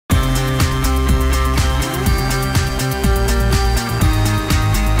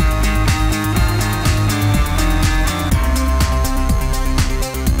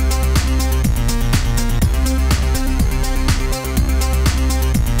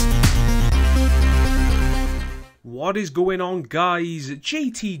What is going on, guys?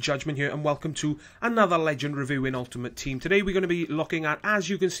 JTJudgment here, and welcome to another Legend review in Ultimate Team. Today we're going to be looking at, as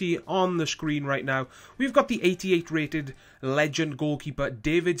you can see on the screen right now, we've got the 88 rated Legend goalkeeper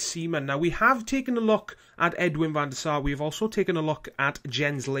David Seaman. Now, we have taken a look at Edwin van der Sar. We've also taken a look at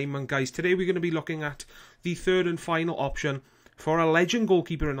Jens Lehmann, guys. Today we're going to be looking at the third and final option for a Legend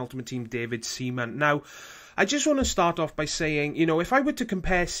goalkeeper in Ultimate Team, David Seaman. Now, I just want to start off by saying, you know, if I were to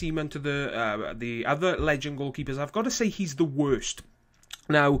compare Seaman to the other Legend goalkeepers, I've got to say he's the worst.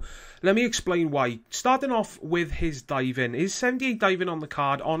 Now, let me explain why. Starting off with his diving. His 78 diving on the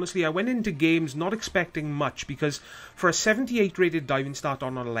card, honestly, I went into games not expecting much, because for a 78 rated diving stat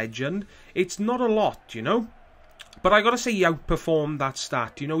on a Legend, it's not a lot, you know? But I gotta say, he outperformed that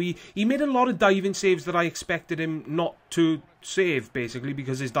stat. You know, he made a lot of diving saves that I expected him not to save, basically,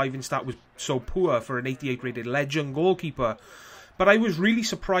 because his diving stat was so poor for an 88 rated Legend goalkeeper. But I was really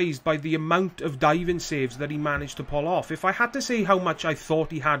surprised by the amount of diving saves that he managed to pull off. If I had to say how much I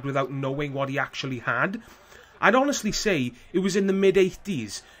thought he had without knowing what he actually had, I'd honestly say it was in the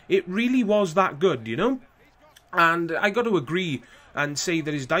mid-80s. It really was that good, you know? And I got to agree and say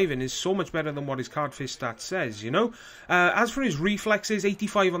that his diving is so much better than what his card face stat says, you know? As for his reflexes,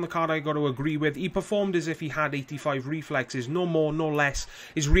 85 on the card I got to agree with. He performed as if he had 85 reflexes, no more, no less.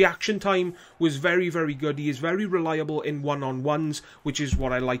 His reaction time was very, very good. He is very reliable in one-on-ones, which is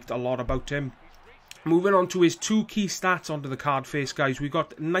what I liked a lot about him. Moving on to his two key stats onto the card face, guys. We've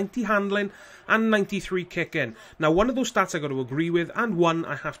got 90 handling and 93 kicking. Now, one of those stats I got to agree with, and one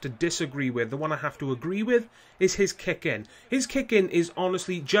I have to disagree with. The one I have to agree with is his kicking. His kicking is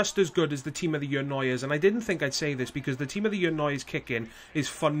honestly just as good as the Team of the Year Neuer's, and I didn't think I'd say this because the Team of the Year Neuer's kicking is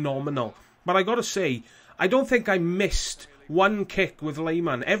phenomenal. But I got to say, I don't think I missed one kick with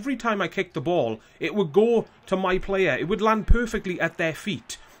Lehmann. Every time I kicked the ball, it would go to my player. It would land perfectly at their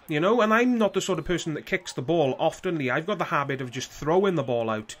feet. You know, and I'm not the sort of person that kicks the ball oftenly. I've got the habit of just throwing the ball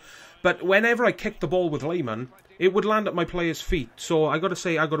out. But whenever I kicked the ball with Lehmann, it would land at my player's feet. So I got to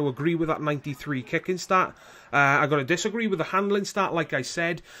say, I got to agree with that 93 kicking stat. I got to disagree with the handling stat, like I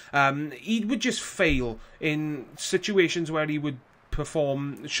said. He would just fail in situations where he would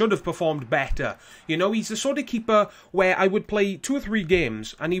should have performed better. You know, he's the sort of keeper where I would play 2 or 3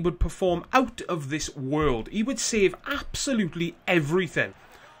 games and he would perform out of this world. He would save absolutely everything.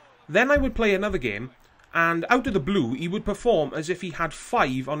 Then I would play another game, and out of the blue, he would perform as if he had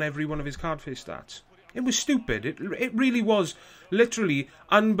 5 on every one of his card face stats. It was stupid. It really was literally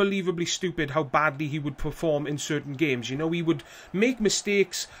unbelievably stupid how badly he would perform in certain games. You know, he would make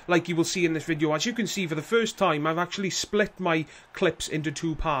mistakes like you will see in this video. As you can see, for the first time, I've actually split my clips into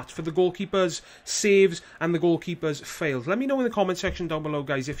 2 parts for the goalkeeper's saves and the goalkeeper's fails. Let me know in the comment section down below,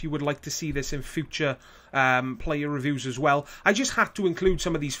 guys, if you would like to see this in future player reviews as well. I just had to include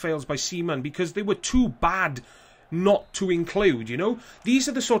some of these fails by Seaman because they were too bad not to include, you know? These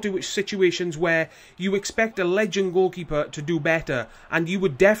are the sort of situations where you expect a Legend goalkeeper to do better, and you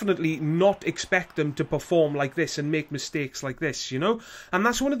would definitely not expect them to perform like this and make mistakes like this, you know? And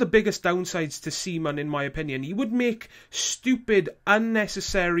that's one of the biggest downsides to Seaman, in my opinion. He would make stupid,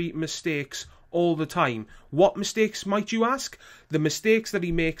 unnecessary mistakes all the time. What mistakes, might you ask? The mistakes that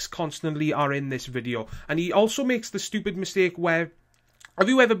he makes constantly are in this video. And he also makes the stupid mistake where... Have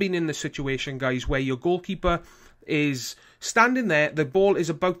you ever been in this situation, guys, where your goalkeeper is standing there, the ball is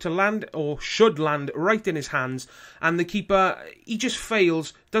about to land, or should land, right in his hands, and the keeper, he just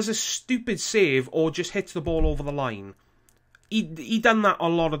fails, does a stupid save, or just hits the ball over the line? He done that a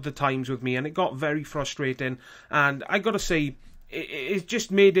lot of the times with me, and it got very frustrating, and I gotta say, it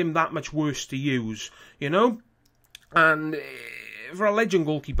just made him that much worse to use, you know? And for a Legend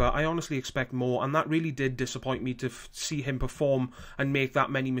goalkeeper, I honestly expect more, and that really did disappoint me to see him perform and make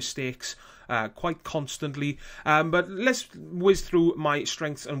that many mistakes quite constantly. But let's whiz through my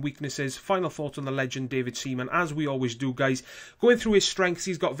strengths and weaknesses. Final thoughts on the Legend David Seaman, as we always do, guys. Going through his strengths,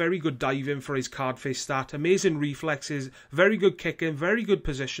 he's got very good diving for his card face stat, amazing reflexes, very good kicking, very good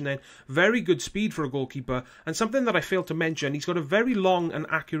positioning, very good speed for a goalkeeper, and something that I failed to mention, he's got a very long and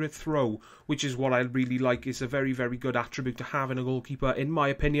accurate throw, which is what I really like. It's a very, very good attribute to have in a goalkeeper, in my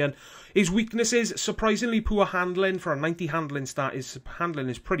opinion. His weaknesses, surprisingly poor handling. For a 90 handling stat, his handling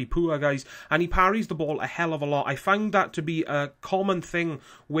is pretty poor, guys, and he parries the ball a hell of a lot. I found that to be a common thing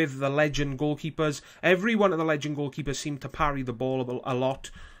with the Legend goalkeepers. Every one of the Legend goalkeepers seemed to parry the ball a lot.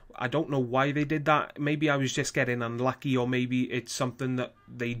 I don't know why they did that. Maybe I was just getting unlucky, or maybe it's something that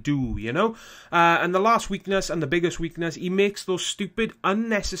they do, you know? And the last weakness, and the biggest weakness, he makes those stupid,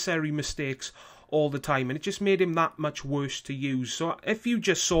 unnecessary mistakes all the time, and it just made him that much worse to use. So if you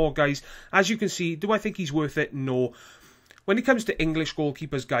just saw, guys, as you can see, do I think he's worth it? No. when it comes to English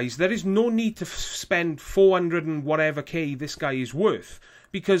goalkeepers, guys, there is no need to spend 400 and whatever K this guy is worth.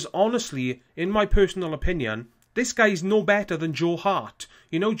 Because honestly, in my personal opinion, this guy is no better than Joe Hart.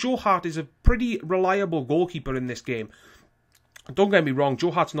 You know, Joe Hart is a pretty reliable goalkeeper in this game. Don't get me wrong,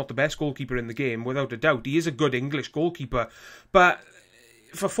 Joe Hart's not the best goalkeeper in the game, without a doubt. He is a good English goalkeeper. But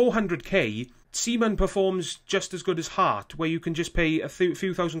for 400k, Seaman performs just as good as Hart, where you can just pay a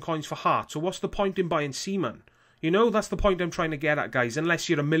few thousand coins for Hart. So what's the point in buying Seaman? You know, that's the point I'm trying to get at, guys. Unless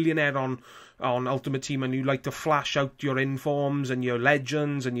you're a millionaire on Ultimate Team and you like to flash out your informs and your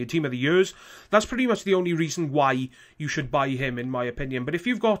legends and your team of the years, that's pretty much the only reason why you should buy him, in my opinion. But if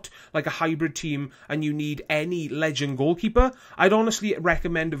you've got like a hybrid team and you need any legend goalkeeper, I'd honestly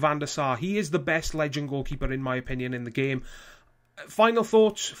recommend Van der Sar. He is the best legend goalkeeper, in my opinion, in the game. Final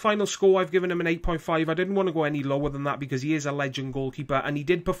thoughts, final score, I've given him an 8.5. I didn't want to go any lower than that because he is a legend goalkeeper and he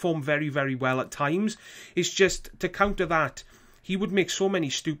did perform very, very well at times. It's just, to counter that, he would make so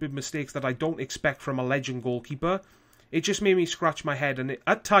many stupid mistakes that I don't expect from a legend goalkeeper. It just made me scratch my head, and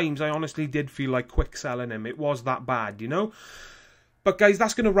at times I honestly did feel like quick selling him. It was that bad, you know? But guys,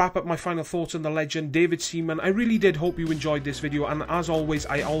 that's going to wrap up my final thoughts on the legend, David Seaman. I really did hope you enjoyed this video, and as always,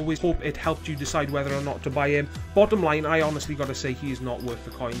 I always hope it helped you decide whether or not to buy him. Bottom line, I honestly got to say he is not worth the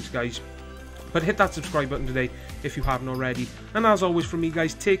coins, guys. But hit that subscribe button today if you haven't already. And as always from me,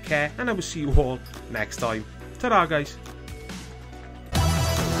 guys, take care, and I will see you all next time. Ta-da, guys.